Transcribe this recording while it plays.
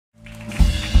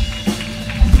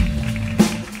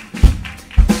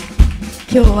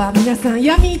今日は皆さん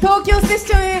ヤミー東京セッ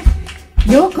ションへ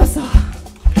ようこそ。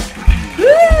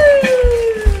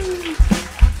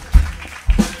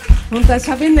本当は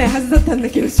喋んないはずだったんだ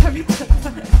けど喋っちゃっ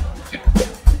た。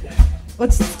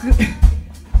落ち着く。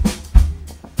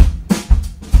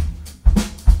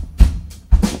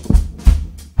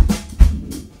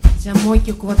じゃあもう一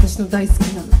曲私の大好き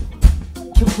な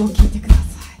曲を聴いてください。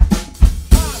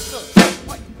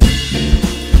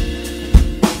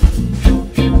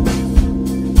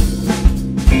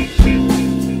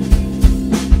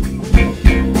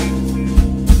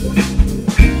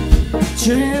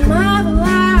Dream of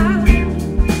life,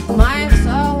 my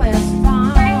soul is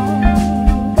found.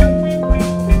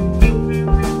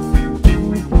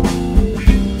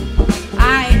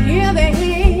 I hear the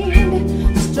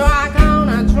wind strike on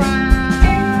a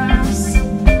drums.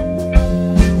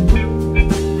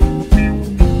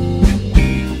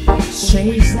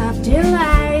 Shades of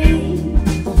delight,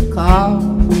 call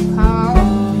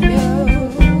you.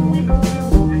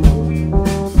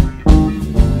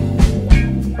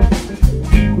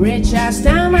 Rich as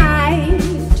the night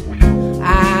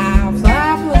of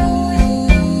the blue,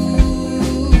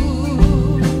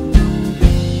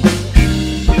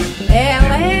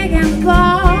 elegant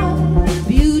girl,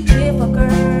 beautiful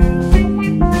girl,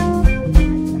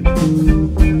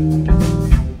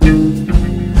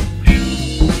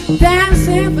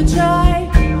 dancing for joy,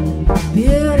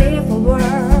 beautiful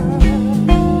world.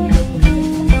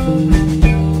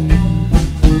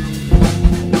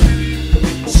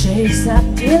 Shades of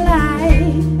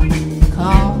delight,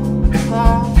 call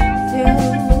you.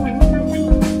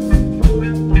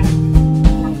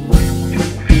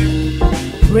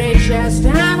 Rich as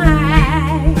the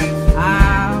night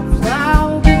of the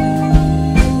blue.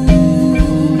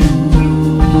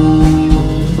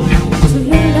 So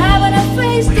you love it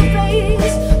face to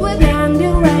face with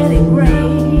undulating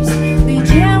grace. The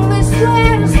gently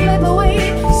sweat slip away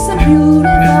some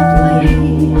beautiful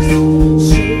place.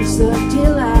 Shades of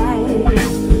delight,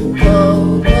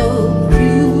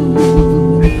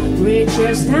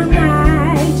 just the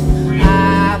night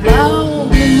of love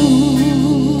blue.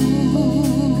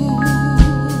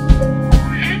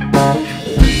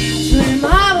 Dream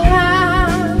of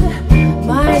land,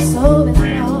 my soul is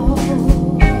low.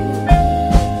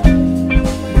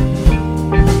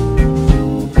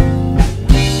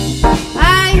 I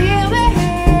hear the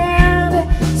hand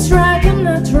striking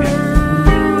the drums.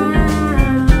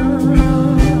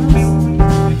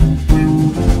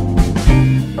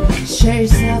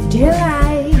 Shades of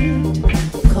delight,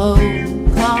 cold,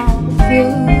 calm,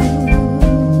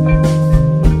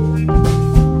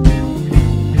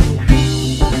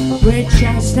 rich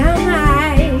as the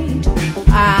night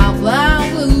of the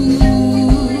blue.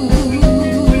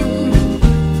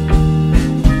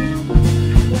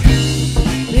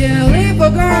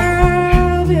 Beautiful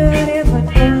girl, beautiful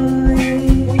boy,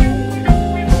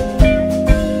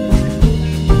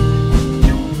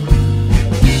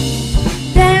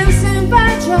 dancing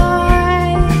for joy,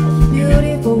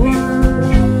 beautiful world.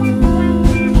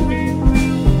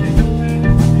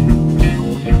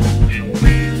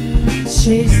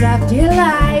 Shades of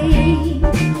delight,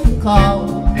 cold,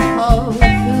 food.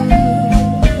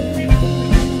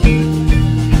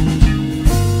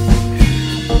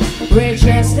 Rich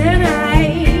as the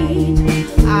night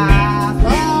of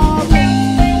love.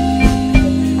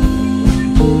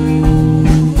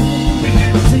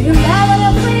 So you love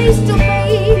it face to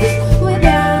face with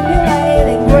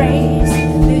undulating grace.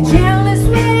 The jealous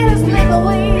waiters slip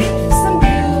away some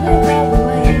beautiful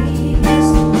place.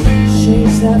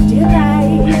 Shades of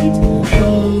delight,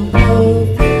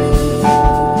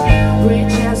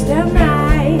 rich as the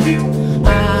night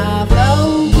of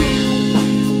love.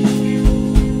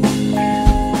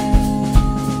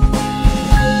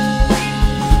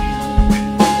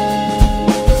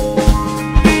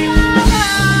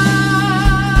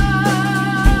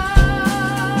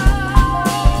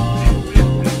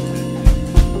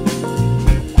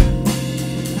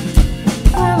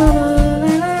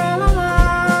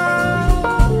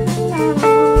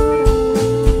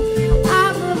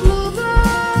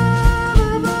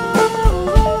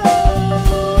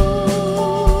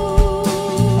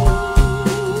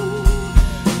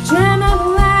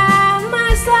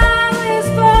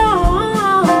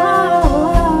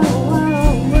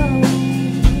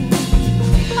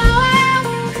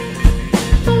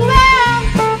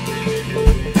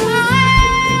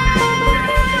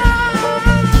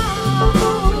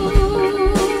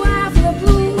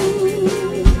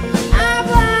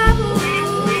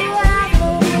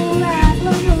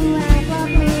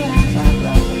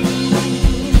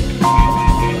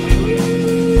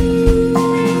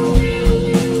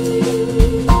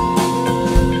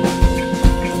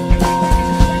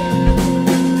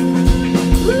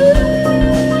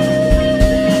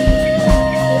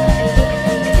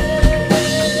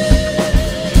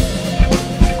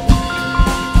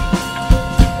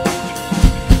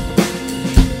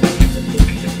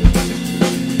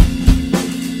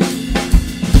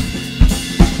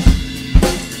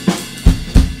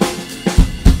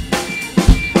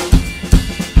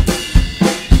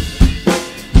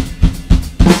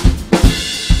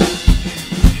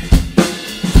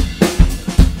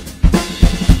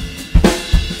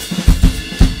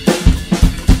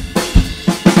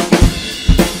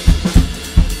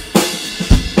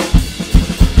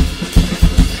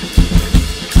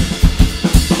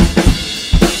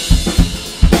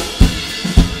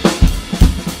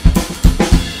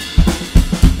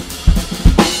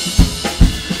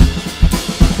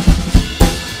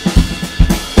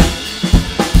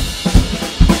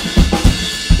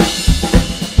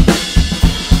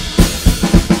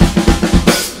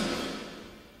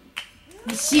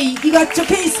 IGACCHO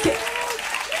ケイスケ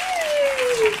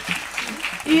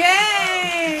イエーイ